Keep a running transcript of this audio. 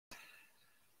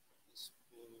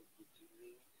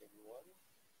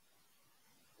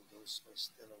those who are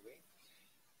still awake.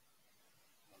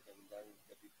 Magandang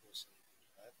gabi po sa inyo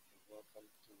lahat and welcome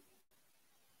to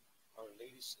our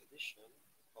latest edition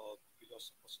of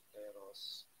Filosofos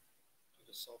Soteros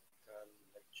Philosophical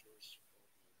Lectures for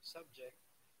the subject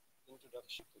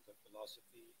Introduction to the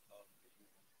Philosophy of the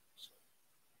Human Person.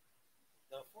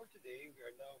 Now, for today, we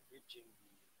are now bridging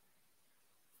the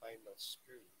final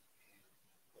spring, and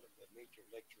one of the major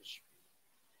lectures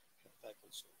we have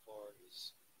tackled so far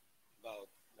is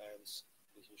about man's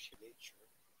relationship to nature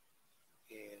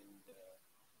and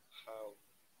how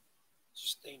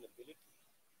sustainability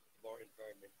of our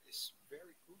environment is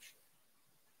very crucial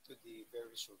to the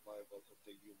very survival of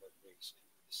the human race. And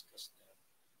we discussed that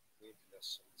with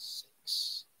lesson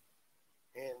 6.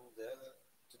 And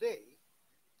today,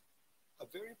 a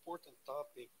very important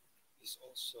topic is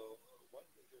also one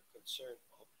major concern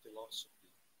of philosophy,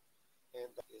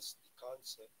 and that is the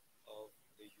concept of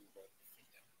the human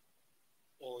freedom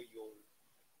o yung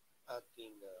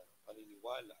ating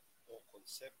paniniwala o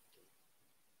konsepto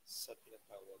sa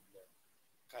tinatawag na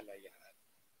kalayaan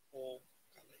o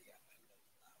kalayaan ng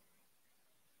tao.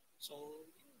 So,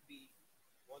 you'll be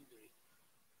wondering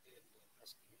and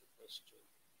asking the question,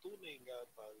 tunay nga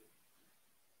bang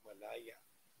malaya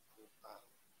ang tao?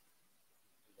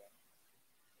 Diba?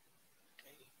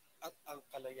 Okay. At ang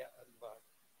kalayaan ba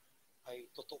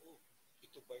ay totoo?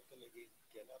 Ito ba'y talagang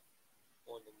ganap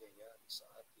o nangyayari sa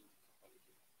ating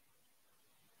kapaligiran?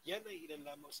 Yan ay ilan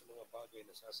lamang sa mga bagay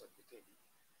na sasagutin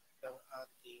ng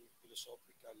ating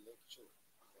philosophical lecture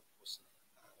para po sa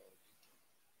araw dito.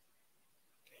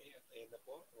 Okay, at ayan na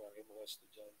po ang aking mga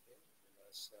estudyante mula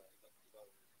sa iba't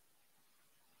ibang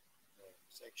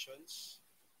sections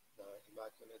na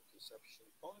Immaculate Conception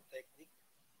Polytechnic,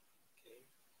 okay,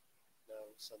 ng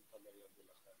Santa Maria,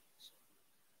 Bulacan. So,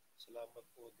 salamat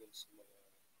po din sa mga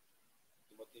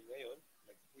dumating ngayon,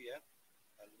 nagpuyat,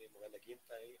 at may mga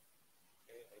naghintay.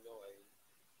 Okay, I know I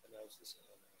announced this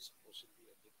supposedly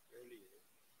a bit earlier,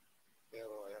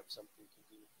 pero I have something to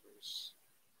do first.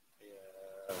 Kaya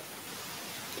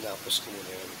tinapos ko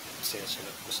muna yun. Pasensya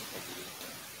na po sa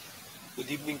paghihintay. Good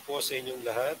evening po sa inyong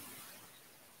lahat.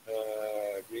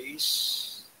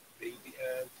 Grace, Baby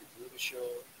Ann,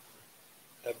 Tiburcio,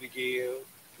 Abigail,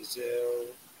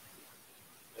 Giselle,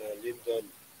 Lyndon,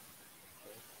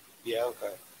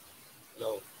 Bianca.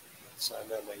 Hello.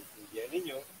 Sana maintindihan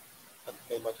ninyo at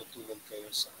may matutunan kayo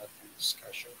sa ating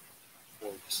discussion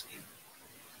for this evening.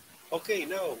 Okay,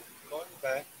 now, going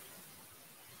back,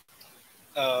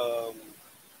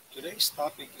 today's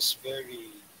topic is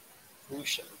very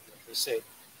crucial. Like I said,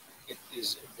 it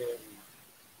is very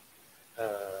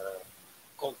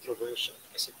controversial.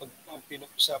 Kasi pag ang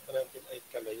pinag-usapan natin ay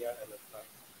kalayaan ng tao,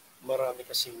 marami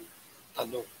kasing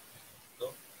tanong. No?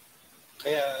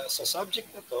 Kaya sa subject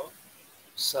na to,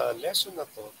 sa lesson na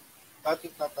to,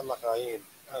 ating tatalakayin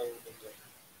ang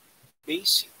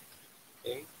basic,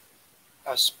 okay,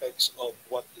 aspects of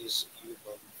what is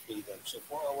human freedom. So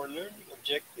for our learning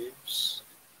objectives,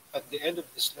 at the end of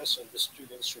this lesson, the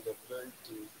students should have learned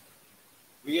to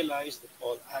realize that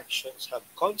all actions have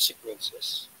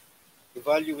consequences,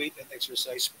 evaluate and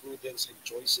exercise prudence in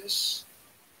choices,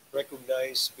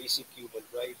 recognize basic human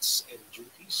rights and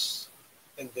duties,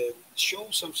 and then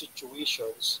show some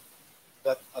situations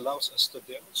that allows us to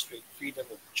demonstrate freedom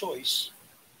of choice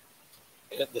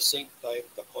and at the same time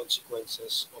the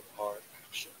consequences of our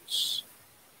actions.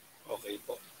 Okay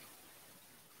po.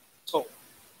 So,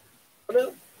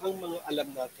 ano ang mga alam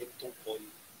natin tungkol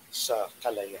sa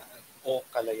kalayaan o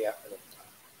kalayaan ng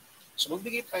tao? So,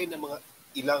 magbigay tayo ng mga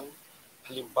ilang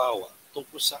halimbawa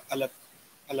tungkol sa alam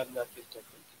natin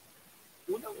tungkol.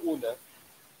 Unang-una,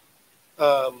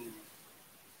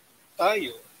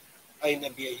 tayo ay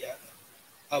nabiyayaan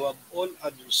above all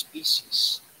other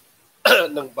species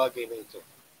ng bagay na ito.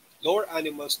 Lower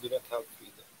animals do not have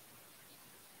freedom.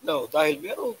 Now, dahil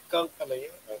meron kang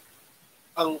kalayaan,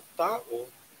 ang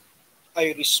tao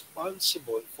ay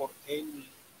responsible for any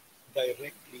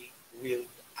directly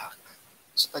willed act.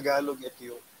 Sa Tagalog,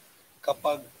 ito yung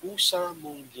kapag kusa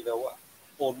mong ginawa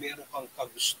o meron kang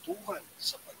kagustuhan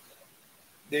sa paggawa,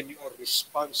 then you are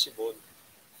responsible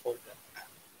for that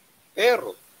act.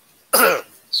 Pero,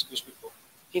 excuse me po,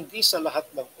 hindi sa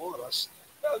lahat ng oras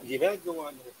na ang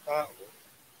ginagawa ng tao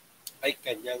ay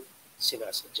kanyang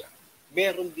sinasadya.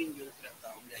 Meron din yung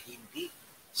tinatawag na hindi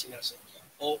sinasadya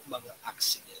o mga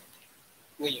aksidente.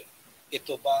 Ngayon,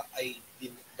 ito ba ay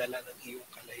dinadala ng iyong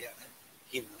kalayaan?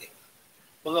 Hindi.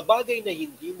 Mga bagay na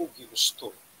hindi mo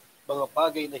ginusto, mga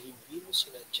bagay na hindi mo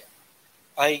sinadya,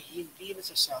 ay hindi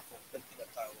nasasakop ng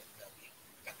tinatawag namin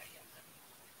kalayaan.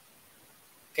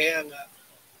 Kaya nga,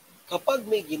 kapag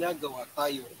may ginagawa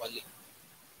tayong mali,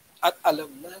 at alam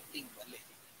nating mali,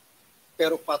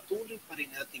 pero patuloy pa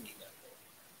rin natin ginagawa,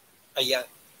 ayan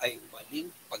ay maling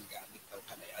paggamit ng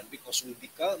kalayaan because we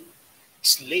become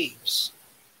slaves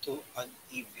to an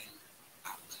evil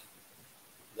act.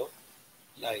 No?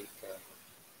 Like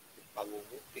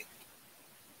pangungupit.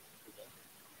 Diba?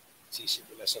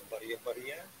 Sisimula sa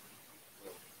barya-barya,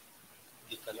 no?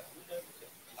 Hindi ka lang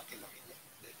laki-laki na.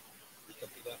 Hindi ka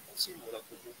pinapansin, walang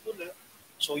pumupula.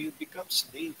 So you become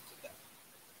slave to that.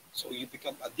 So you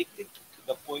become addicted to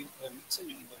the point na minsan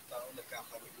yung ibang tao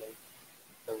nagkakaroon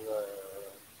ng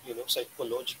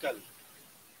psychological,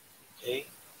 okay,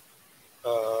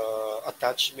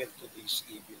 attachment to these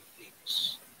evil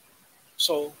things.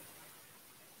 So,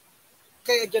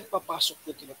 kaya dyan papasok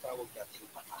yung tinatawag nating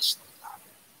batas ng tao.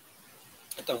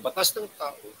 At ang batas ng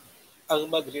tao ang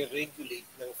magre-regulate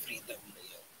ng freedom na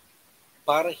yan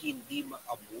para hindi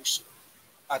maabuso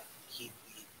at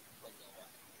hindi magawa.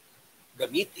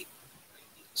 Gamitin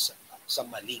sa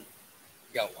maling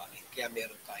gawain. Kaya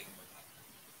meron tayong mga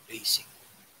basic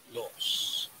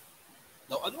laws.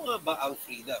 Now, ano nga ba ang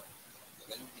freedom?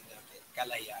 Magalutin natin,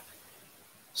 kalayaan.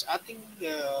 Sa ating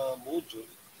module,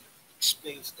 it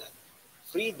explains that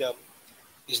freedom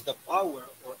is the power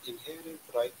or inherent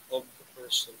right of the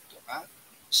person to act,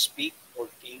 speak, or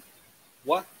think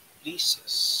what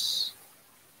pleases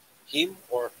him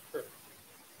or her.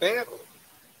 Pero,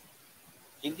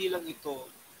 hindi lang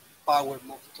ito power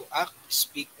mo to act,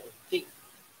 speak, or think.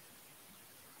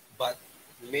 But,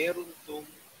 meron itong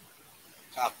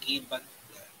kaakibat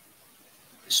na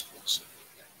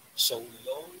responsibility. So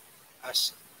long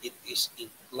as it is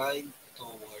inclined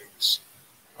towards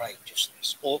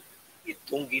righteousness. O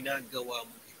itong ginagawa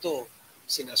mo ito,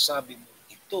 sinasabi mo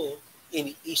ito,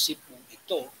 iniisip mo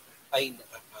ito, ay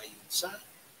nakakayon sa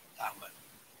tama.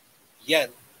 Yan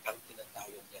ang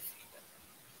tinatawag na freedom.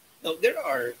 Now, there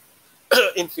are,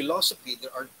 in philosophy,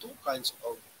 there are two kinds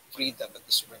of freedom that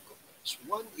is recognized.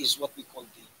 One is what we call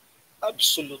the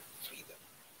absolute freedom.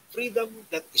 Freedom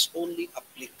that is only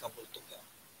applicable to God.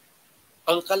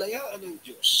 Ang kalayaan ng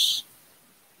Diyos,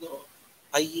 no,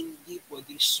 ay hindi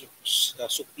pwedeng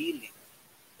supilin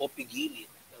o pigilin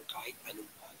ng kahit anong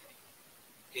bagay.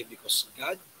 Okay, because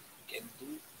God can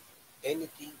do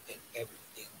anything and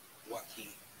everything what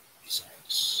He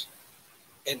desires.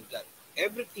 And that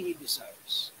everything He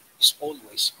desires is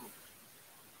always good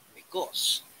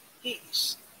because He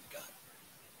is God.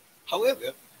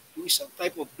 However, yung isang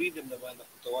type of freedom naman na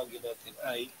tawagin natin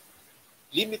ay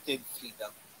limited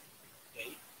freedom.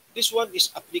 Okay? This one is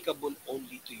applicable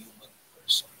only to human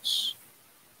persons.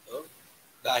 No?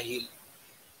 Dahil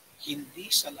hindi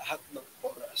sa lahat ng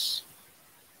oras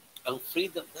ang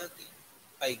freedom natin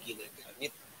ay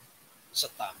ginagamit sa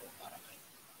tamang paraan.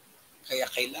 Kaya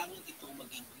kailangan itong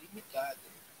maging limitado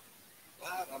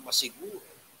para masiguro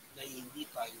na hindi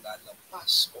tayo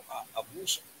lalampas o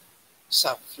aabuso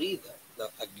sa freedom na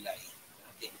taglay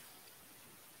natin.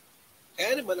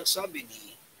 Kaya naman ang sabi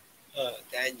ni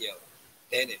Daniel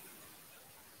Dennett,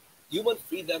 human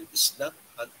freedom is not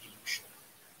an illusion.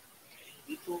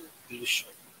 Okay? Ito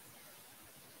illusion.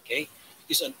 Okay? It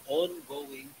is an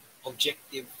ongoing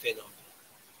objective phenomenon,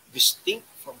 distinct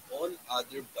from all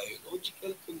other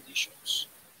biological conditions,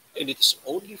 and it is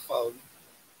only found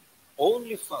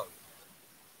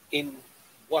in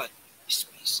one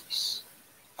species,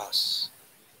 as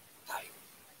tayo.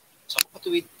 Sa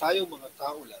katuwid tayo mga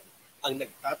tao lang ang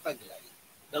nagtataglay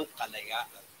ng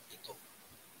kalayaan ito.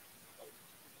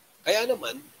 Kaya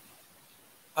naman,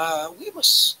 we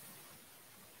must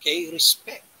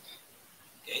respect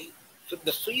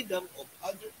the freedom of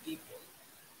other people.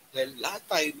 Dahil lahat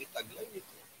tayo may taglay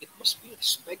nito, it must be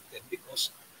respected because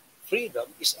freedom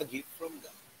is a gift from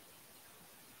God.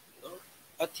 No?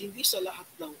 At hindi sa lahat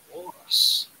ng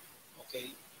oras,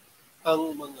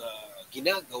 ang mga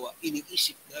ginagawa,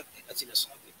 iniisip natin at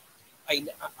sinasabi ay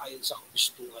naaayon sa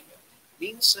kagustuhan natin.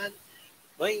 Minsan,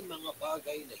 may mga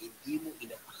bagay na hindi mo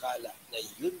inaakala na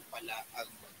yun pala ang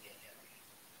mangyayari.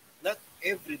 Not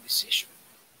every decision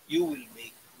you will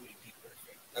make will be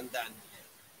perfect. Tandaan mo yan.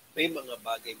 May mga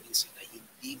bagay minsan na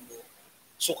hindi mo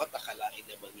sukat akalain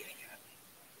na mangyayari.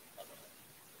 Mga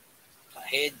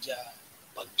trahedya,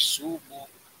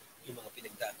 pagsubok, yung mga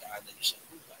pinagdadaanan nyo sa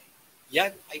buhay.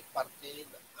 Yan ay parte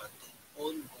ng ating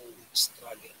ongoing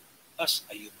struggle as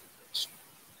a human person.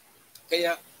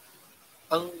 Kaya,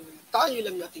 ang tayo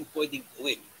lang natin pwedeng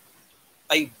gawin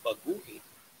ay baguhin,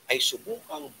 ay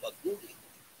subukang baguhin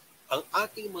ang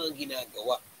ating mga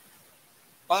ginagawa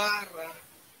para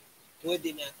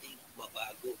pwede nating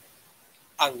mabago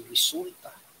ang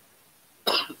resulta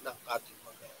ng ating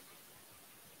mga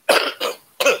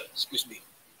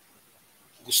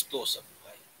gusto sa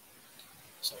buhay.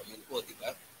 So, yun po, di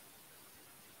ba?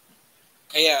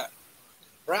 Kaya,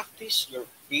 practice your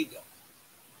freedom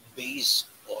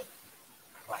based on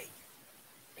right.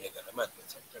 Kaya na naman,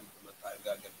 sa term naman tayo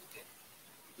gagamitin,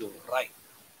 yung right.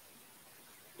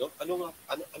 No? Ano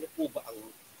po ba ang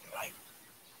right?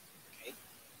 Okay?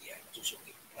 Yan,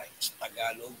 susungin. Right. Sa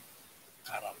Tagalog,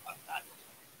 karapatan.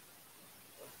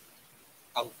 No?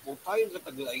 Ang kung tayong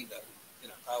kataglay ng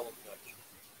tinatawag natin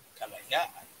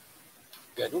kalayaan,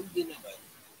 ganun din naman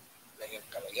na yung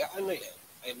kalayaan na yan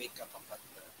ay may katapat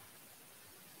na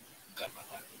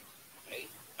karapatan. Okay?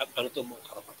 At ano itong mga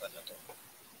karapatan na ito?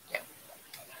 Yan,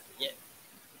 karapatan natin yan.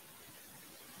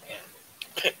 Ayan.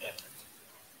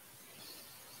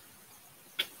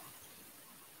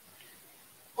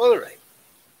 Alright.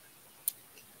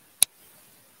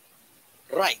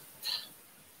 Right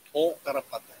o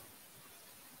karapatan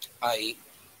ay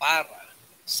para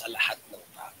sa lahat ng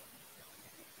tao.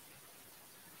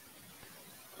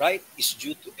 Right is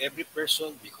due to every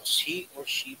person because he or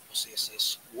she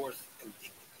possesses worth and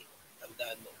dignity.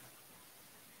 Tandaan mo,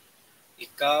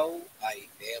 ikaw ay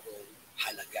merong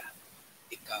halaga.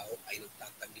 Ikaw ay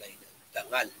nagtataglay ng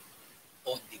dangal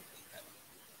o dignidad.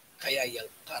 Kaya yung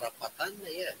karapatan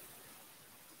na yan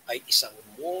ay isang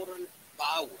moral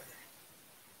power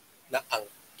na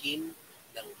angkin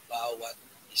ng bawat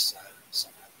isa sa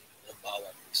atin, ng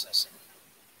bawat isa sa atin.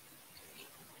 Okay?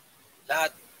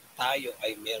 Lahat tayo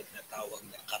ay meron na tawag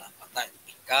na karapatan.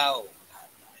 Ikaw,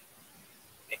 lahat tayo,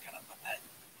 may karapatan.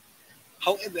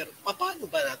 However, paano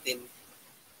ba natin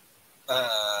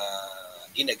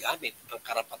ginagamit ang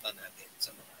karapatan natin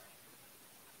sa mga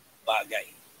bagay,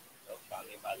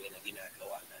 bagay-bagay na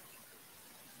ginagawa natin?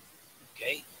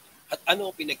 Okay? At ano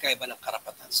ang pinagkaiba ng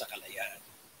karapatan sa kalayaan?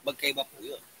 Magkaiba po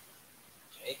yun.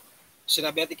 Okay?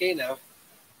 Sinabi natin kayo na,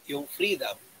 yung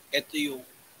freedom, ito yung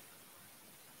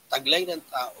taglay ng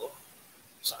tao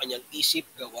sa kanyang isip,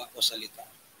 gawa o salita.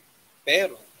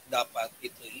 Pero, dapat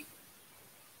ito'y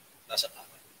nasa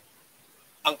tama.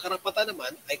 Ang karapatan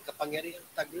naman ay kapangyarihang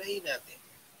taglay natin.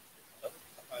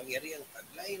 Kapangyarihang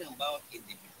taglay ng bawat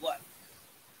individual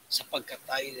sapagkat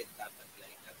tayo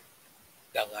nagtataglay ng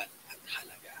dangal at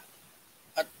halaga.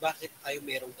 At bakit tayo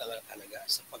mayroong dangal at halaga?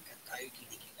 Sapagkat tayo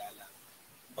kinikilala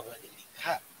mga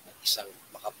nilikha ng isang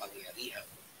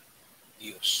makapangyarihang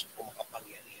Diyos o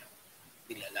makapangyarihang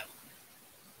nilalang.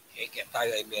 Okay? Kaya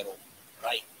tayo ay mayroong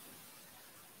right.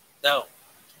 Now,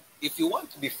 if you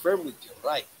want to be firm with your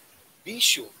right, be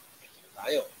sure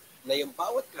tayo na yung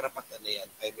bawat karapatan na yan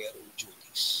ay mayroong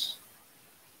duties.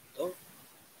 No?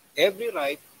 Every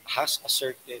right has a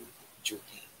certain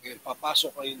duty. Ngayon,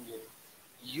 papasok kayo yung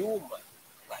human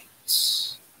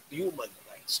rights. Human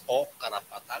rights o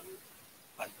karapatang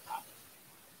pantao.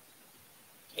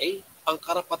 Okay? Ang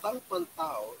karapatang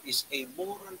pantao is a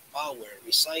moral power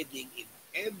residing in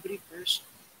every person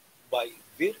by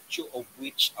virtue of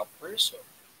which a person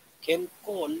can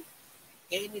call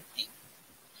anything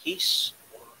his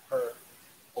or her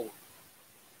own.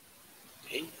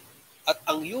 Okay? At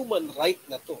ang human right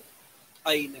na to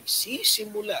ay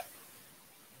nagsisimula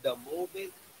the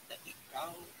moment na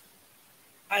ikaw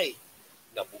ay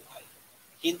nabuhay.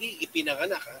 Hindi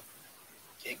ipinanganak, ha?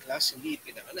 Kaya class, hindi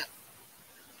ipinanganak.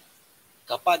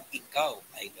 Kapag ikaw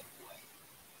ay nabuhay.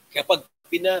 Kapag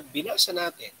binasa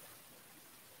natin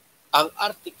ang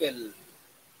Article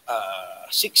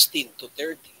 16 to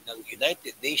 30 ng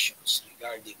United Nations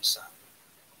regarding sa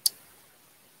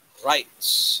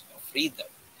rights, freedom,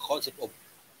 concept of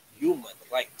human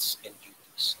rights and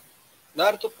duties.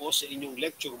 Narito po sa inyong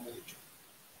lecture module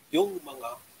yung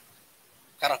mga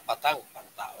karapatang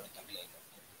pantao na taglay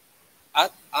natin.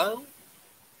 At ang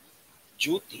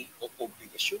duty o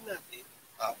obligasyon natin,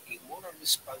 ang moral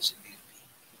responsibility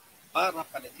para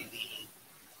panatilihin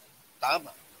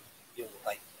tama yung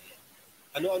right na yan.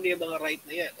 Ano-ano yung mga right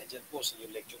na yan? Nandiyan po sa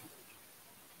inyong lecture module.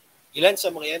 Ilan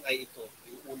sa mga yan ay ito.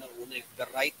 Yung unang-una, the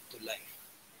right to life.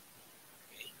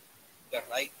 Okay? The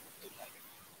right to life.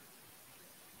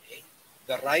 Okay?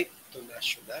 The right to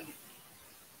nationality.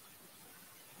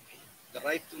 Okay? The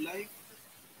right to life,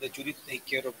 that you need to take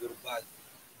care of your body.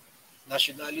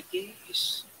 Nationality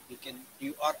is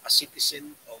you are a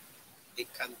citizen of a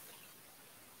country.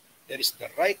 There is the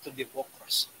right to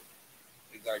democracy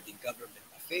regarding government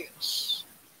affairs.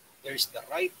 There is the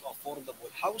right to affordable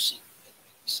housing and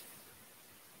medicine.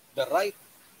 The right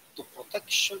to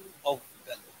protection of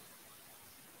the law.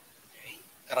 Okay?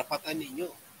 Karapatan ninyo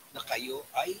na kayo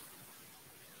ay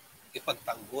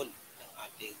ipagtanggol ng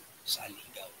ating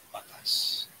saligaw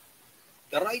batas.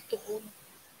 The right to own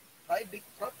private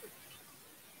property.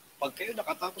 Pag kayo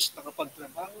nakatapos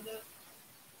nakapagtrabaho na,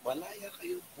 malaya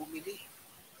kayo bumili.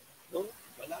 No?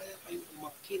 malaya kayong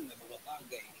umangkin ng mga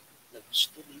bagay na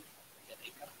gusto niyo. Yan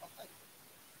ay karapatan.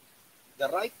 The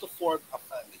right to form a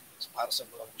family, para sa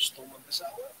mga gustong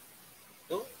mag-asawa,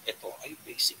 no? Ito ay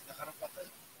basic na karapatan.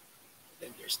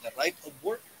 Then there's the right of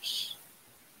workers,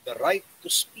 the right to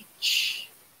speech,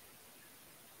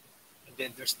 and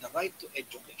then there's the right to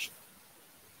education.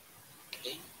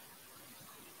 Okay?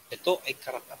 Ito ay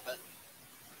karapatan.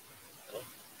 No?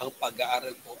 Ang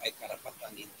pag-aaral po ay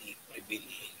karapatan, hindi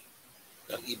pribilehiyo.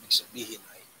 Ang ibig sabihin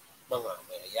ay mga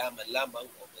mayayaman lamang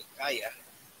o may kaya,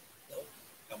 no?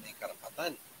 Na may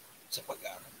karapatan sa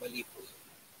pag-aaral. Mali po yun.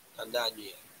 Tandaan nyo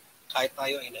yan. Kahit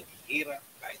tayo ay naghihirap,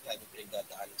 kahit tayo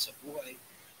pinagdadaanan sa buhay,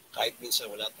 kahit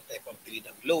minsan wala tayo pampili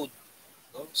ng load,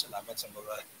 no? Salamat sa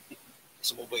mga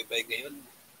sumubaybay ngayon,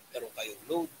 meron kayong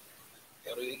load.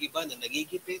 Pero yung iba na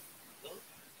nagigipit, no?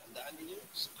 Tandaan niyo,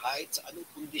 kahit sa anong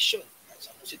kondisyon, kahit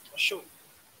sa anong sitwasyon,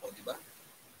 o di ba?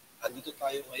 Andito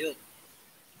tayo ngayon,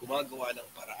 gumagawa ng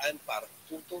paraan para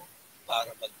tuto,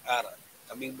 para mag-aral.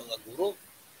 Kaming mga guro,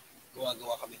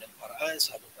 gumagawa kami ng paraan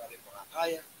sa anong namin mga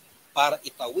kaya para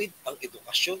itawid ang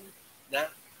edukasyon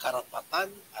na karapatan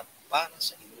at para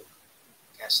sa inyo.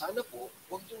 Kaya sana po,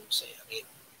 huwag niyong sayangin.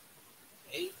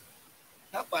 Okay?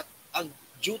 Dapat, ang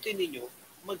duty ninyo,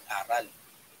 mag-aral.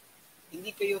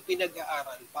 Hindi kayo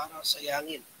pinag-aaral para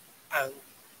sayangin ang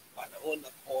panahon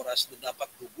at oras na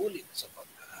dapat gugulin sa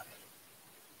pag-aaral.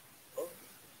 No?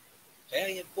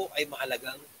 Kaya yan po ay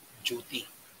mahalagang duty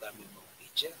namin mga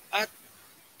teacher. At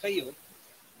kayo,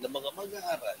 na mga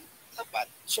mag-aaral,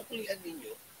 dapat suklian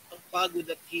ninyo ang pagod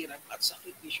at hirap at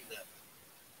sakripisyo namin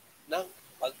ng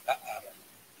pag-aaral.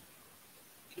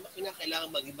 Hindi naman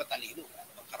kinakailangan maging matalino, wala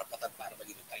namang karapatan para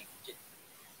maging intelligent.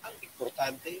 Ang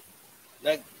importante,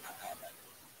 nag-aaral.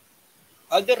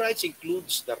 Other rights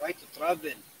includes the right to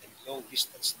travel and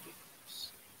long-distance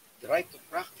trips, the right to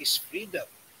practice freedom.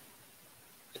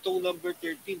 Itong number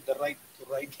 13, the right to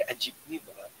ride a jeepney,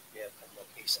 baka may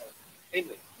mag-isa.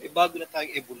 Anyway, may bago na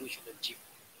tayong evolution ng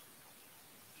jeepney.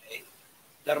 Okay?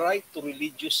 The right to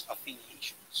religious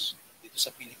affiliations. Dito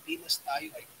sa Pilipinas tayo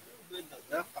ay proven ng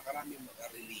napakaraming mga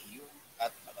relihiyon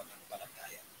at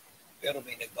pananampalataya. Pero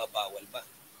may nagbabawal ba?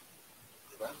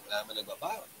 Diba? Wala naman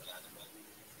nagbabawal. Wala naman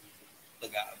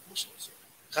nag-aabuso. So,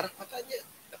 karapatan niya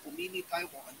na pumili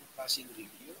tayo kung anong klaseng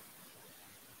relihiyon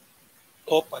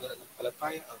o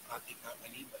pananampalataya ang ating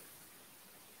aaniban.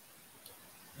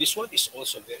 This one is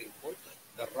also very important.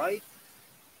 The right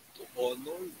to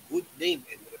honor good name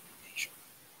and reputation.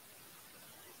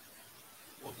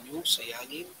 Huwag niyo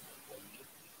sayangin, huwag niyo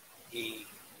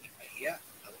ipahiya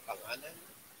ang pangalan,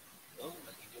 no,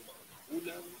 ng inyong mga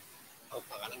magulang, ang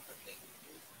pangalan ng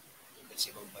ninyo. Kasi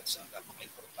sa ibang bansa,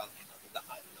 napaka-importante na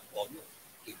daan ng honor.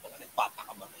 Yung mga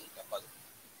nagpapakamay kapag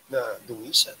na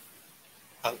dumisan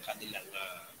ang kanilang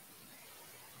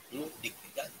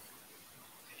dignidad.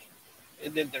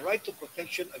 And then the right to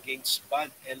protection against bad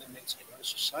elements in our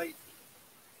society.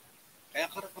 Kaya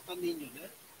karapatan ninyo na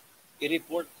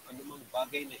i-report anumang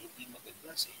bagay na hindi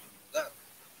maganda sa inyong lugar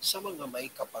sa mga may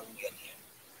kapangyarihan.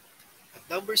 At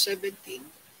number 17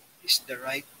 is the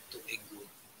right to a good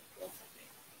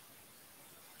government.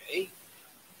 Okay?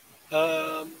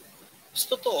 Sa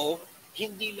totoo,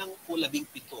 hindi lang po 17.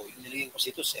 Yung nilagay ko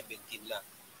ito, 17 lang.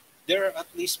 There are at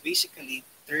least basically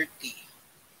 30.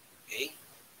 Okay?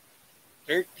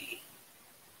 30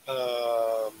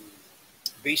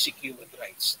 basic human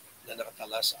rights na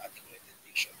nakatala sa ating United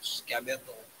Nations. Kaya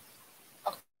meron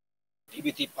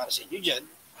activity para sa inyo dyan,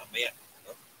 mamaya,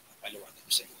 no? Paliwanag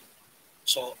ko sa inyo.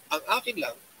 So, ang akin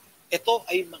lang, ito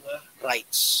ay mga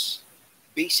rights.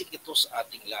 Basic ito sa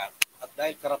ating lahat. At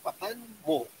dahil karapatan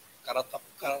mo,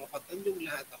 karapatan yung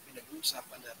lahat ang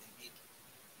pinag-uusapan natin dito.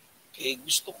 Kaya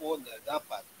gusto ko na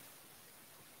dapat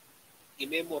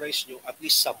i-memorize nyo at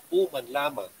least 10 man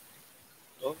lamang,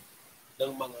 no,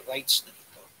 ng mga rights na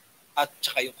ito at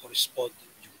saka yung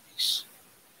corresponding duties.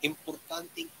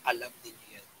 Importanteng alam din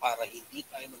yan para hindi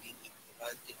tayo maging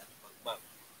ignorante at magmang,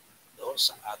 no,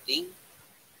 sa ating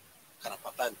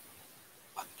karapatan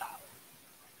pantao.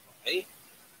 Okay?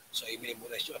 So,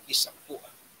 i-memorize nyo at least 10.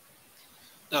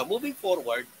 Now, moving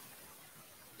forward,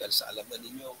 dahil sa alam na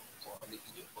ninyo kung ano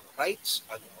yung mga rights,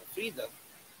 ano ang freedom,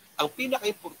 ang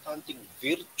pinaka-importanting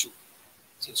virtue,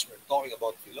 since we're talking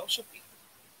about philosophy,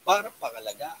 para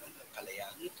pangalagaan ang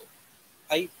kalayaan nito,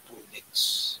 ay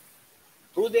prudence.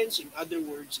 Prudence, in other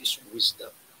words, is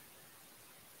wisdom.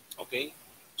 Okay?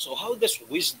 So how does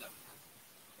wisdom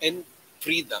and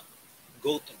freedom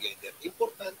go together?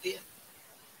 Importante yan.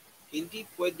 Hindi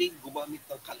pwedeng gumamit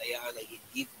ng kalayaan na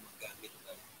hindi gumagamit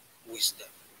ng wisdom.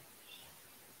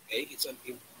 Okay? It's a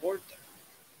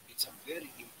very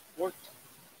important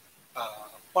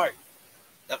part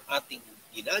ng ating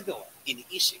ginagawa,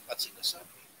 iniisip at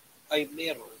sinasabi ay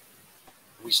merong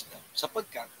wisdom.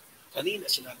 Sapagkat, kanina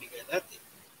sinabi nga natin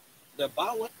na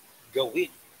bawat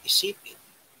gawin, isipin,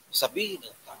 sabihin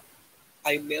ng tao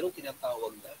ay merong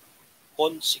tinatawag na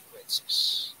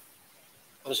consequences.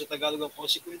 Ano sa Tagalog ang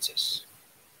consequences?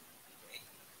 Okay.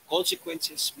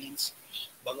 Consequences means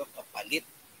mga kapalit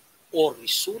o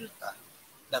resulta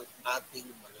ng ating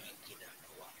mga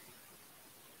ginagawa.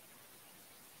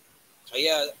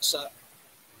 Kaya sa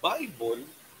Bible,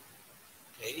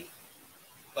 okay,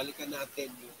 balikan natin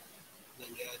yung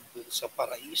nangyari dun sa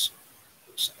paraiso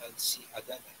kung saan si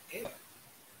Adan at Eva,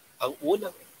 ang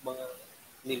unang mga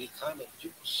nilikha ng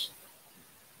Diyos,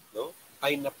 no,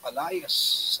 ay napalayas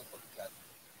sapagkat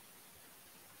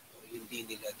hindi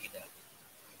nila ginamit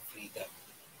freedom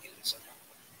nila sa tao.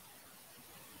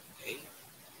 Okay?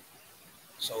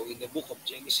 So in the book of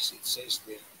Genesis, it says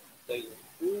that na yung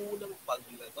unang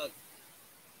paglabag,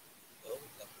 no,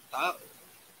 ng tao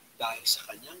dahil sa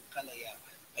kanyang kalayaan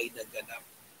ay naganap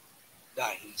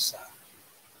dahil sa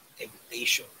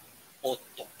temptation o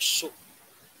tukso,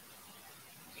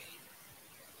 okay,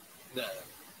 na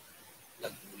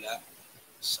nagmula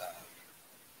sa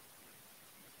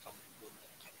kampon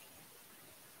ng kanilang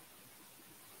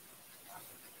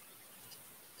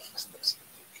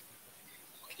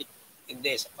okay.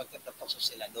 Hindi, sapagkat natukso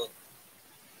sila doon.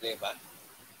 Diba?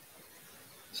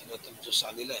 Sinutugso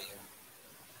sa nila yung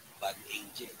bad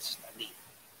angels, tani.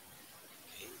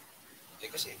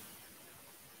 Okay? Kasi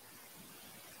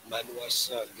man was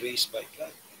graced by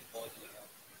God in all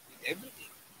in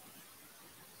everything.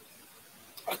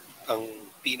 At ang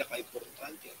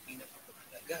pinaka-importante, ang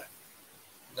pinaka-mahalaga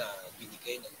na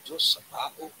binigay ng Diyos sa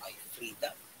tao ay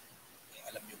freedom. Eh,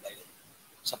 alam niyo ba yun?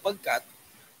 Sapagkat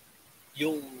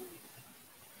yung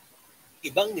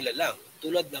ibang nilalang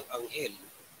tulad ng anghel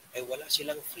ay wala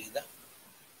silang freedom.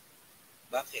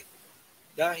 Bakit?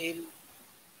 Dahil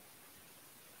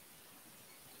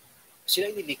sila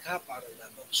nilikha para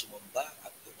lamang sumamba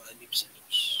at tumanib sa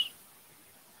Diyos.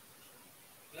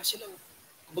 Wala silang,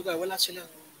 kumbaga, wala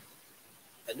silang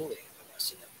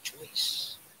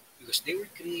choice. Because they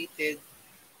were created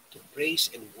to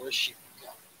praise and worship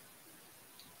God.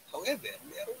 However,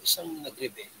 meron isang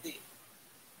nagrebelde.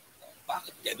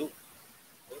 Bakit ganun?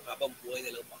 Habang buhay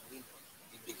na lang Panginoon,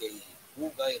 ibigay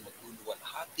hugay,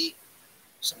 magluluwalhati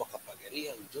sa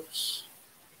makapangyarihang Diyos.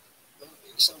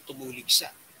 Isang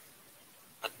tumuligsa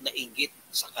at nainggit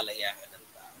sa kalayaan ng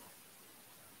tao.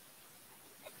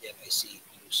 At yan ay si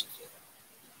Lucifer.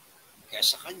 Kaya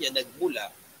sa kanya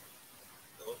nagmula,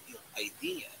 no, yung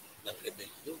idea ng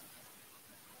rebellion,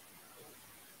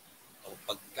 ng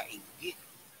pagkainggit,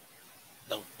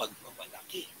 ng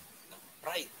pagmamalaki, ng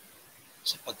pride,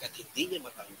 sapagkat hindi niya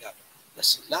matanggap na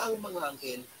sila ang mga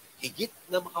anghel higit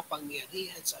na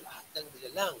makapangyarihan sa lahat ng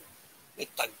nilalang, may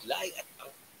taglay at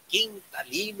angking,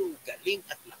 talino, galing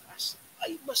at lakas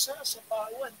ay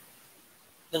masasapawan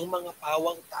ng mga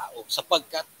pawang tao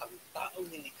sapagkat ang taong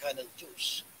nilikha ng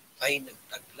Diyos ay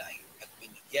nagtaglay at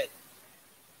binigyan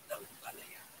ng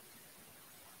kalayaan.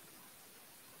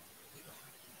 Diba?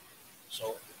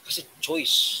 So, kasi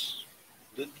choice,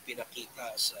 doon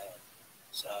pinakita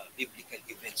sa biblical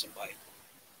events sa Bible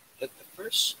that the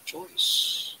first choice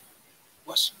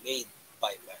was made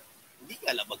by man. Hindi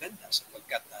nga lang maganda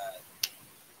sapagkat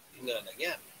yun nga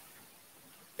nangyari.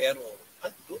 Pero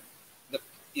andun,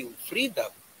 yung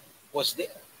freedom was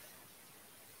there.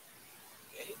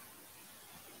 Okay?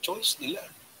 Choice nila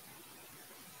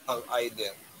ang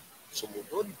either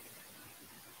sumunod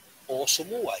o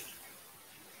sumuway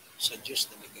sa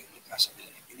Diyos na naglikha sa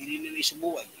nila. Pinili nila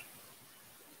sumuway.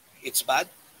 It's bad,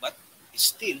 but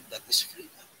still, that is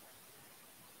freedom.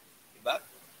 Diba?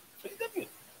 Freedom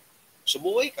yun.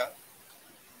 Sumuway ka,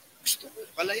 gusto mo,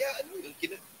 kalayaan mo yun,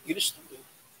 ginusto mo.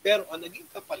 Pero ang naging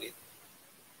kapalit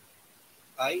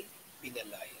ay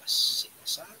pinalayas sila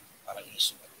sa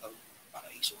paraiso at ang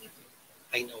paraiso ito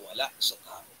ay nawala sa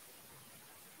tao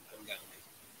hanggang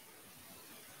ngayon.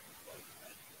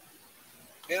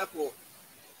 Kaya po,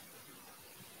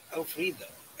 ang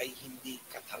freedom ay hindi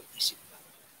katang-isip na.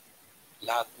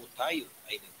 Lahat po tayo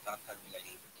ay nagtataglay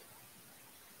ito.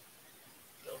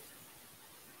 No?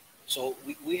 So,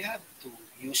 we have to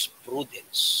use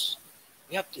prudence.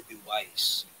 We have to be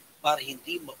wise para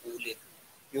hindi maulit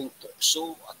yung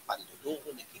tukso at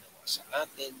panluloko na ginawa sa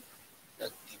atin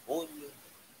ng demonyo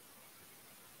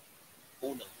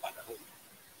unang panahon.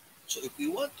 So, if we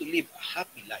want to live a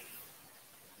happy life,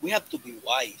 we have to be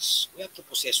wise. We have to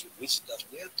possess wisdom.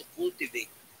 We have to cultivate.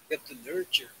 We have to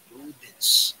nurture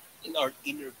prudence in our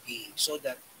inner being so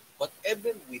that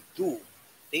whatever we do,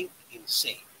 think, and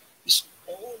say is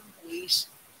always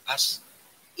as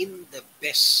in the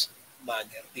best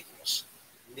manner because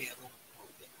merong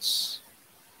prudence.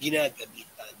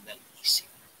 Ginagamitan ng isip.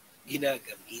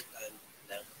 Ginagamitan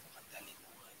ng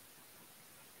katalinuhan.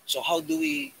 So how do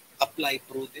we apply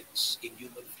prudence in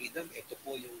human freedom? Ito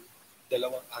po yung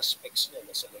dalawang aspects niya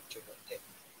na sa lecture natin.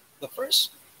 The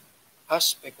first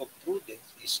aspect of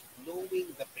prudence is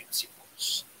knowing the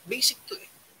principles. Basic to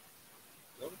it.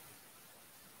 No?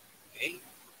 Okay?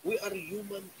 We are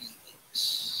human beings.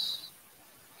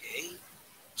 Okay?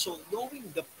 So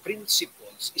knowing the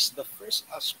principles is the first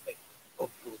aspect of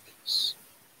prudence.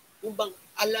 Kung bang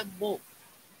alam mo,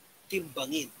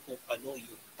 timbangin kung ano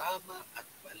yung tama at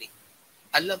mali.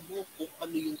 Alam mo kung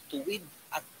ano yung tuwid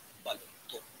at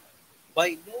balunto.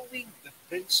 By knowing the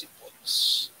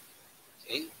principles,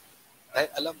 okay,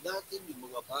 dahil alam natin yung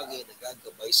mga bagay na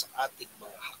gagabay sa ating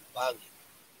mga hakbangin,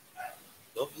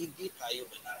 no, hindi tayo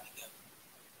maniligan.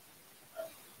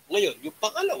 Ngayon, yung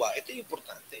pangalawa, ito yung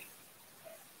importante.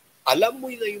 Alam mo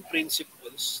na yung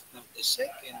principles. Now, the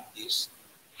second is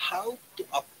how to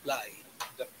apply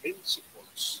the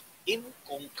principles in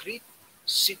concrete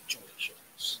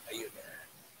situations. Ayun na.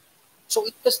 So,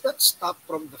 it does not stop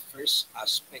from the first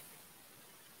aspect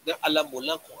na alam mo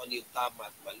lang kung ano yung tama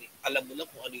at mali. Alam mo lang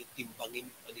kung ano yung timbangin,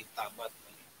 kung ano yung tama at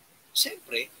mali.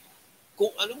 Siyempre,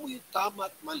 kung alam mo yung tama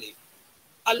at mali,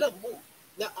 alam mo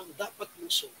na ang dapat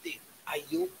mong sundin ay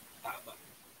yung tama.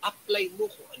 Apply mo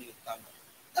kung ano yung tama.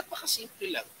 Napakasimple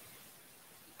lang.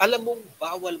 Alam mong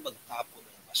bawal magtapon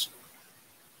ng basura.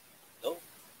 No?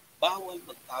 Bawal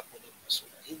magtapon ng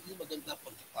basura. Hindi maganda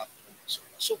pagtapon ng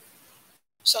basura. So,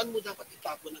 saan mo dapat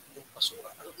itapon ang iyong basura?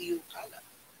 Ang iyong kalat.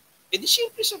 E di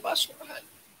siyempre sa basurahan.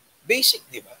 Basic,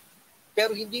 di ba?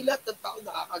 Pero hindi lahat ng tao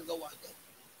nakakagawa yan.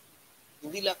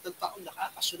 Hindi lahat ng tao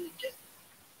nakakasunod yan.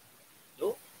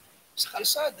 No? Sa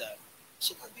kalsada,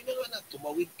 sinabi na nga na,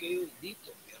 tumawid kayo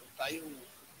dito.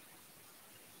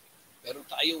 Meron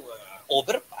tayong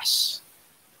overpass.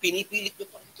 Pinipilit nyo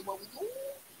pa rin tumawid.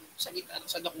 Sa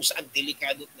gitna, kung saan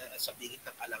delikado na sa bingit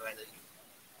ng kalanganan nyo.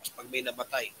 Pag may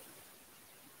namatay.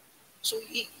 So,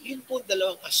 yun po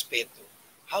dalawang aspeto.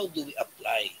 How do we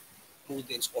apply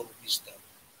prudence or wisdom?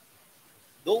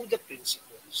 Know the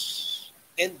principles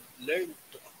and learn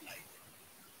to apply them.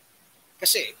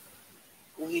 Kasi,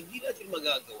 kung hindi natin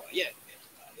magagawa yan,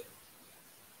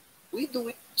 we do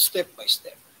it step by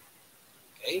step.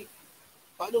 Okay?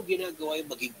 Paano ginagawa yung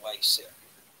maging wiser?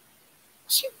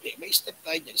 Simple, may step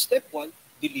tayo dyan. Step 1,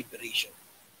 deliberation.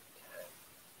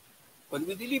 When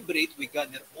we deliberate, we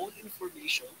gather all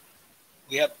information.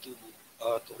 We have to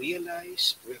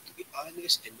realize, we have to be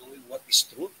honest and knowing what is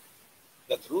truth.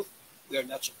 The truth, we are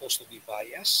not supposed to be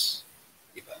biased.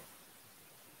 Diba?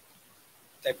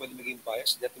 Tayo pwede maging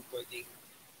biased. Natin pwedeng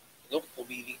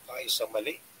pumili tayo sa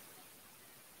mali.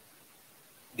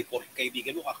 Hindi po rin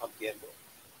kaibigan mo, kakampihan mo.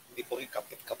 Hindi po rin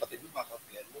kapatid mo,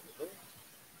 kakampihan mo. No?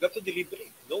 You have to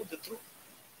deliberate. Know the truth.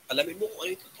 Alamin mo kung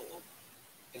ano yung totoo.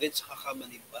 And then saka ka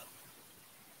manimba.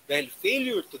 Dahil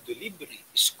failure to deliberate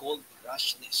is called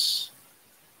rashness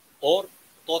or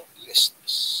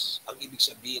thoughtlessness. Ang ibig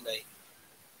sabihin ay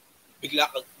bigla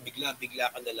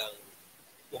ka na lang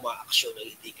umaaksyon na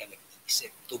hindi ka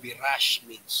nag-iisip. To be rash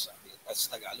means, that's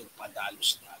Tagalog,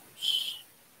 padalos-dalos.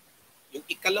 Yung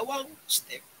ikalawang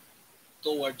step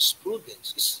towards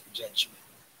prudence is judgment.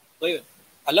 Ngayon,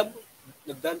 alam mo,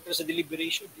 nagdaan ka sa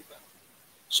deliberation, di ba?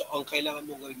 So, ang kailangan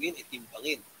mong gawin ngayon ay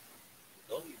timbangin.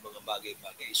 No? Yung mga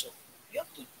bagay-bagay. So, you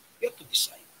have to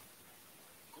decide.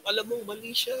 Kung alam mo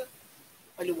mali siya,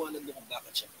 paliwanag mo kung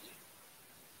bakit siya mali.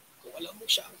 Kung alam mo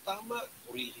siya ang tama,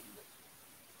 purihin mo.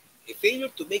 A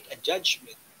failure to make a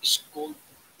judgment is called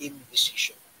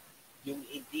indecision. Yung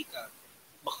hindi ka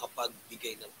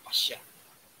makapagbigay ng pasya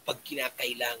pag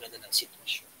kinakailangan na ng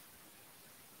sitwasyon.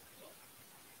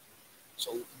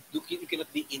 So, you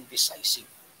cannot be indecisive.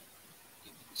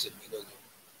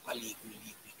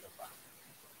 Maligoy-ligoy ka pa.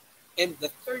 And the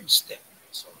third step,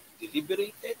 so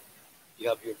deliberated, you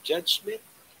have your judgment,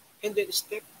 and then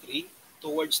step 3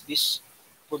 towards this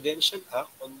prudential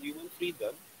act on human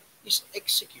freedom is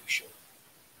execution.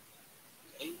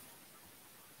 Okay?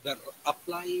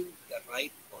 Applying the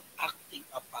right or acting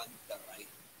upon the right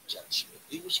judgment.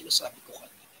 Yun yung sinasabi ko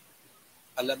kanina.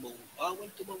 Alam mo, bawal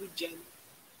tumawid dyan,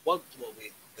 huwag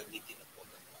tumawid, gamitin ang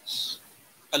pagkakas.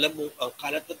 Alam mo, ang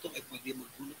kalat na ito ay pwede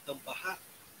magdulot ng baha,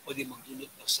 pwede magdulot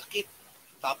ng sakit,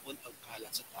 tapon ang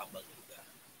kalat sa tamang lugar.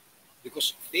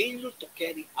 Because failure to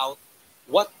carry out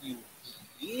what you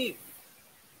believe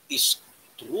is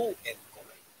true and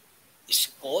correct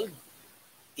is called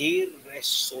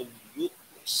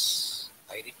irresoluteness.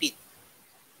 I repeat,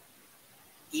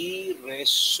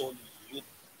 irresoluteness.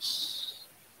 justice.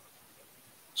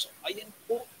 So, ayan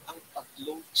po ang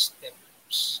tatlong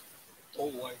steps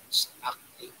towards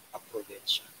acting a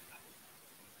prudential act.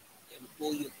 Yan po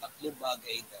yung tatlong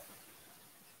bagay na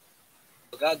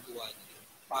magagawa niyo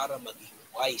para maging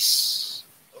wise,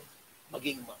 no?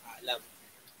 Maging maalam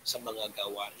sa mga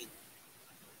gawain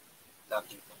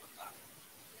nating mga tao.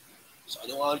 So,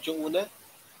 ano nga yung una?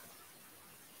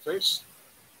 First,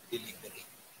 deliberate.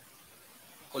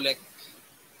 Collect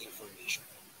information.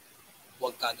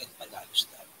 Huwag kagad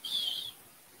padalos-dalos.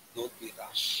 Don't be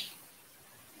rash.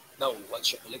 Now,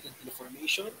 once you collected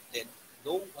information, then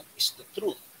know what is the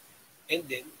truth. And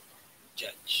then,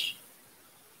 judge.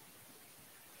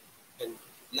 And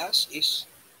last is,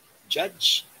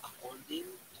 judge according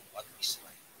to what is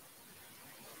right.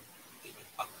 And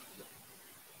pangatlo,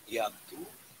 you have to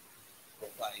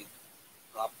provide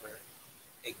proper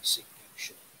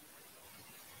execution.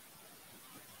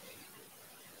 Okay?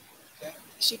 Kaya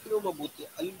isipin mo mabuti,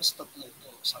 alin mas tatlo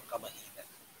ito sa kamahinan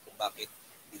kung bakit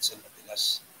minsan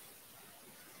madalas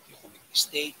you commit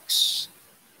mistakes,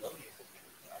 no? You commit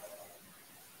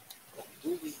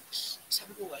wrongdoings.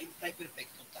 Sabi ko nga, yung tayo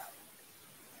perfecto tao.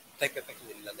 Tayo perfecto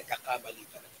nila, nagkakamali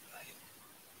ka na tayo.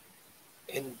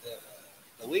 And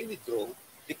the way we grow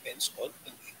depends on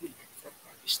the way we learn from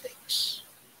our mistakes.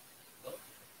 No?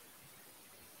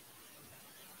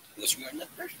 Because we are not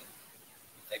perfect.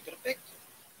 Tayo perfecto.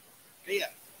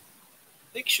 Kaya,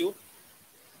 make sure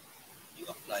you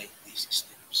apply these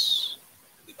steps.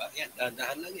 Diba? Yan,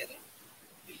 dahan-dahan lang yan.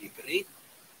 Deliberate.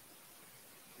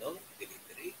 No?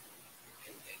 Deliberate.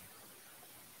 And then,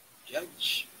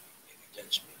 judge. Make a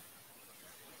judgment.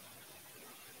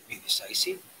 Be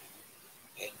decisive.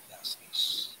 And last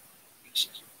is,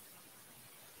 execute.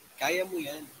 Kaya mo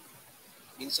yan.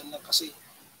 Minsan lang kasi,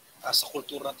 sa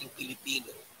kultura nating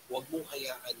Pilipino, huwag mong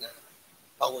hayaan na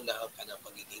pangunahan ka ng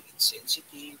pagiging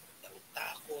insensitive, ng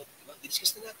takot. Diba?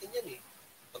 Discuss na natin yan eh.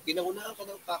 Pag pinangunahan ka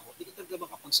ng takot, hindi ka talaga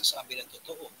makapagsasabi ng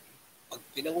totoo. Pag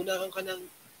pinangunahan ka ng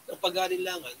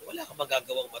pag-alinlangan, wala ka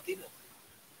magagawang matino.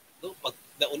 No? Pag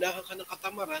naunahan ka ng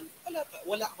katamaran,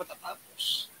 wala ka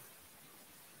matatapos.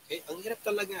 Okay? Ang hirap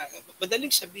talaga.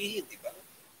 Madaling sabihin, di ba?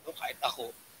 No? Kahit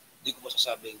ako, hindi ko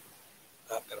masasabing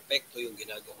perfecto yung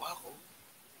ginagawa ko.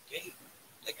 Okay?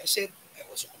 Like I said, I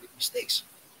also commit mistakes.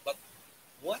 But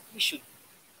what we should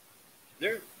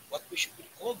learn, what we should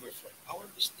recover from our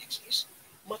mistakes is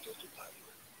matuto tayo.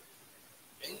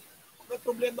 Okay? Kung may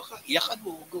problema ka, iyakan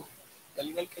mo, go.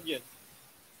 Galingal ka dyan.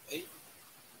 Okay?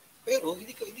 Pero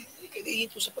hindi ka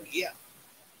ihinto sa pag-iyak.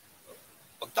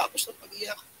 Pagtapos ng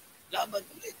pag-iyak, laban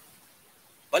ulit.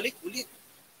 Balik ulit.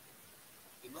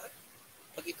 Diba?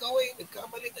 Pag ikaw ay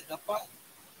nagkamali, nagdapa,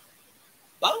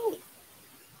 bangon.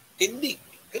 Tindig.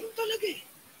 Ganun talaga eh.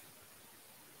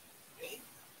 Okay?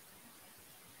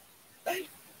 Dahil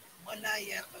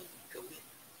malaya kang gawin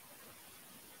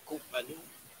kung ano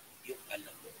yung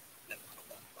alam mo na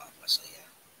makapagpapasaya,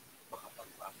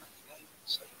 makapagpapatigal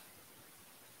sa'yo.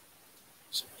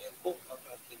 So, yan po ang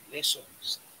ating lesson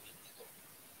sa amin ito.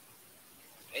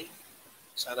 Okay?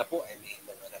 Sana po ay may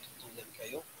mga natutunan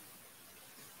kayo.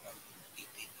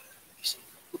 Daily gising.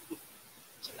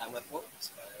 Salamat po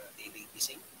sa daily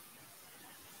gising.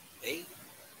 Okay?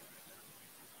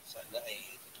 Sana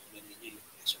ay tutunan ninyo yung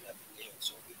lesson natin ngayon.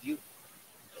 So, with you.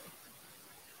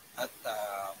 At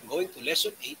going to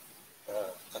lesson 8,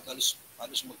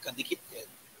 paano magkadikit yan.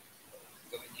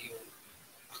 Gawin niyo yung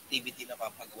activity na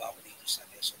papagawa ko dito sa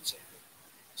lesson 7.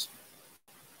 So,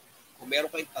 kung meron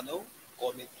kayong tanong,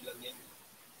 comment lang yan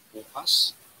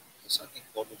bukas sa ating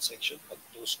comment section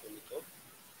pag-post ko nito.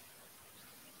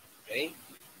 Okay?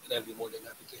 And I'll be more than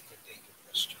happy to entertain your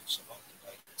questions about the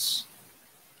guidance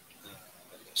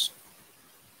lesson.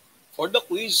 For the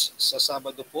quiz, sa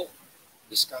Sabado po,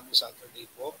 this coming Saturday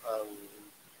po, ang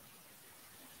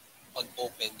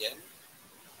pag-open yan.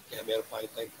 Kaya meron pa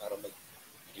time para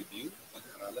mag-review,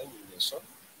 pag-aralan yung lesson.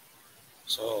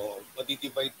 So,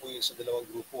 madidivide po yun sa dalawang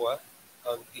grupo ha.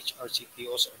 Ang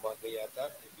HRCTO sa umaga yata,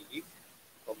 I believe,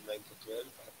 from 9 to 12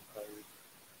 at ang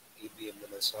ABM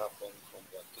naman sa hapon from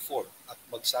 1 to 4. At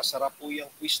magsasara po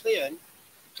yung quiz na yan,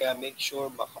 kaya make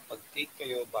sure makapag-take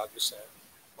kayo bago sa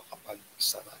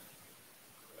makapagsara.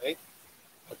 Right?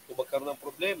 At kung magkaroon ng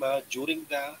problema, during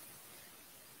the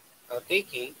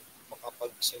taking,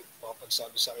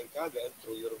 makapagsabi sa akin kagad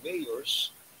through your mayors,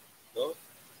 no,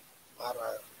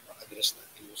 para ma-address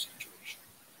natin yung situation.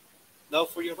 Now,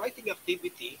 for your writing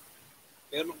activity,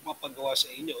 meron akong mapagawa sa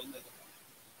inyo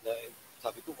na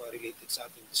sabi ko related sa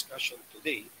ating discussion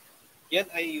today. Yan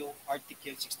ay yung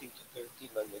Article 16 to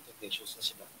 30 ng United Nations na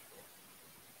sinabi ko.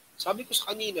 Sabi ko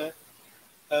sa kanina,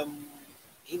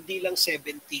 hindi lang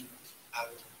 17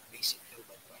 ang basic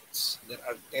human rights. There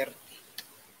are 30.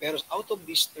 Pero out of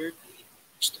these 30,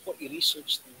 gusto ko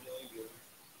i-research ninyo yung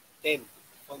 10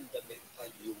 fundamental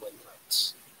human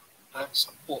rights. 10.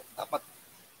 Dapat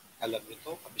alam nyo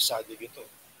to, kabisado nyo to.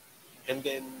 And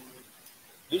then,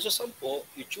 dun sa 10,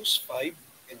 you choose 5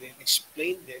 and then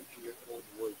explain them in your own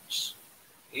words.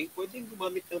 Okay? Pwedeng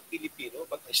gumamit ng Filipino,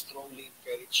 but I strongly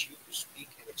encourage you to speak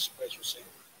and express yourself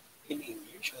in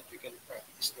English so that you can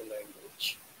practice the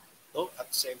language. No?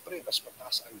 At siyempre, mas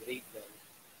mataas ang grade ng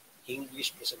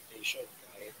English presentation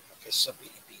kahit kaysa sa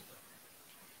Filipino.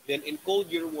 Then encode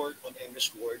your word on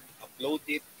MS Word, upload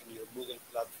it in your Moodle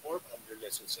platform under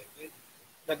Lesson 7.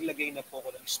 Naglagay na po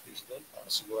ako ng space doon para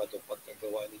sigurado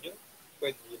pagkagawa ninyo,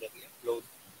 pwede nyo nang i-upload.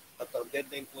 At ang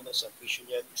deadline po ng submission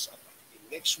yan is up in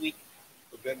next week,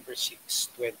 November 6,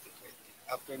 2020.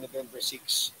 After November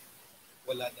 6,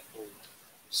 wala na po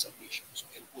submission. So,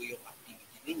 yan po yung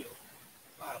activity ninyo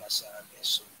para sa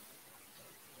lesson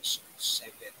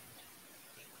 7.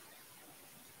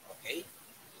 Okay?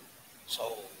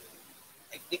 So,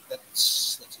 I think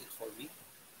that's it for me.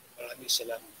 Maraming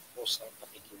salamat po sa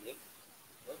pakikinig.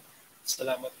 No?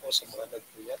 Salamat po sa mga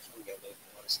nagpuyat hanggang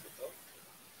ngayong oras nito.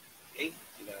 Okay?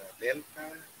 Kina Delta,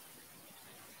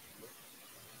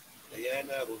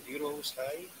 Diana Roviros,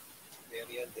 hi.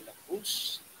 Marian de la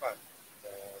Cruz, Pan.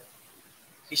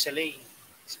 Kisalay,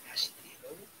 si Ashley,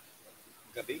 no?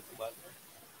 Gabi, umaga.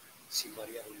 Si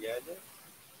Maria Juliana.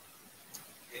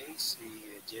 Okay, si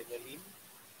Jenaline.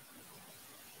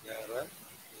 Yara,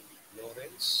 and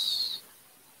Lawrence,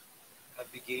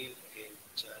 Abigail, and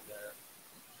Jana.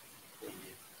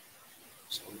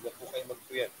 So, huwag na po kayo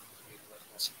magpuyat. May mga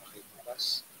klase pa kayo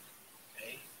bukas.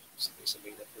 Okay?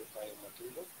 Sabay-sabay na po tayo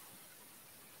matulog.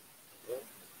 No?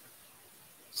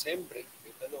 Assembly.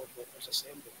 May tanong po ko sa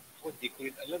assembly. Hindi ko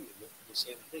rin alam yun.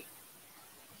 Assembly.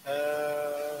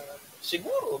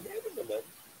 Siguro, meron naman.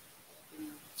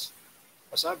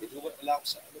 Masabi, wala ako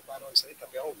sa parang salita.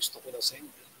 Kaya ako gusto ko ng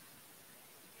assembly.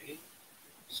 Okay?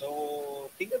 So,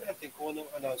 tingnan natin kung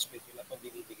anong announcement nila pang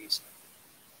binibigay sa atin.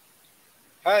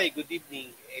 Hi, good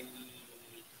evening,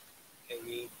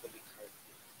 Ellie Polycarp.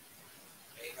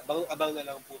 Okay, abang na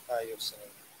lang po tayo sa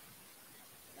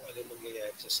kung ano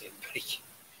mangyayari sa assembly.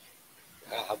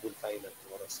 Hahabol tayo ng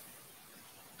oras.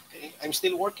 Okay, I'm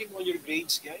still working on your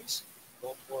grades, guys.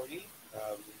 Don't worry.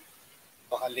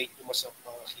 Baka late mo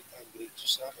makakita ang grades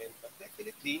sa akin. But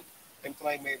definitely, I'm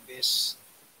trying my best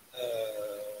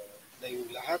na yung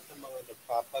lahat ng mga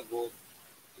nagpapagod,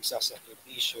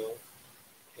 nagsasakripisyo,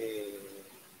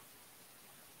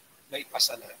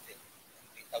 maipasa natin,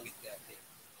 itawid natin.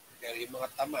 Pero yung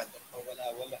mga tamad at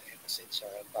mawala-wala, pasensya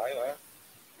tayo ha.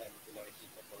 Lalo ko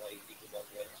nakikita mga hindi ko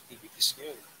mga activities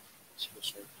ngayon.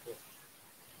 Sinusort ko.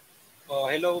 Oh,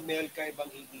 hello, Melka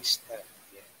Evangelista.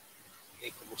 Yeah.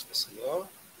 Okay, kumusta sa iyo?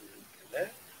 Tuloy ka na.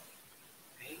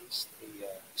 Okay,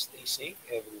 stay safe,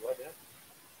 everyone.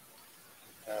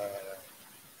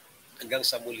 Hanggang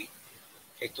sa muli.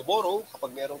 Okay, tomorrow,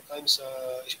 kapag meron time sa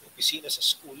opisina sa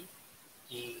school,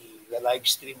 i-live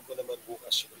stream ko naman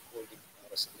bukas yung recording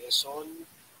para sa lesson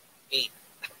 8.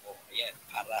 O, ayan,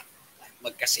 para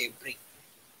magka-break.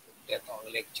 Ito ang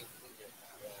lecture ko niyo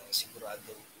para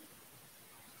siguradong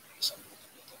isang buka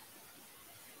nito.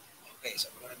 Okay,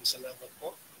 so maraming salamat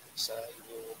po sa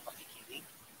inyong pakikinig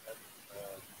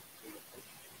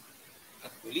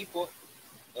at muli po,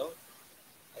 no?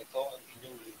 Ito ang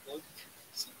inyong lingkod,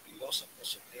 si Pilosopo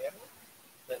Sotero,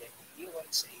 na nag-iwan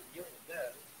sa inyo na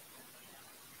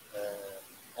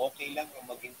okay lang ang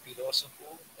maging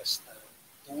pilosopo basta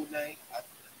tunay at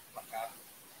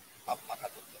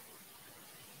papakatotoo.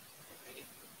 Okay?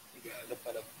 Hindi ano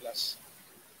pa ng plus.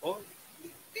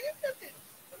 Tingnan natin.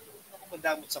 Ano ako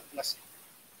madamot sa plus eh.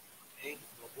 Okay?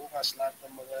 Bukas lahat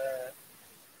ng mga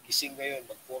gising ngayon,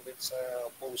 mag-comment sa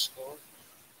post ko.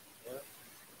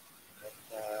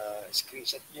 At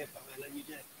screenshot niya, pangalan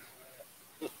niyo dyan.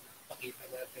 Pakita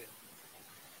natin.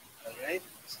 Alright?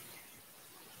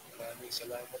 Maraming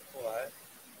salamat po ha.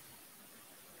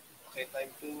 Okay,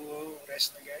 time to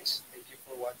rest na guys. Thank you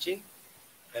for watching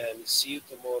and see you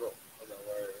tomorrow on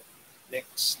our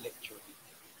next lecture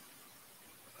video.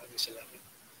 Maraming salamat.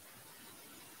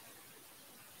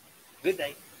 Good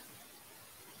night.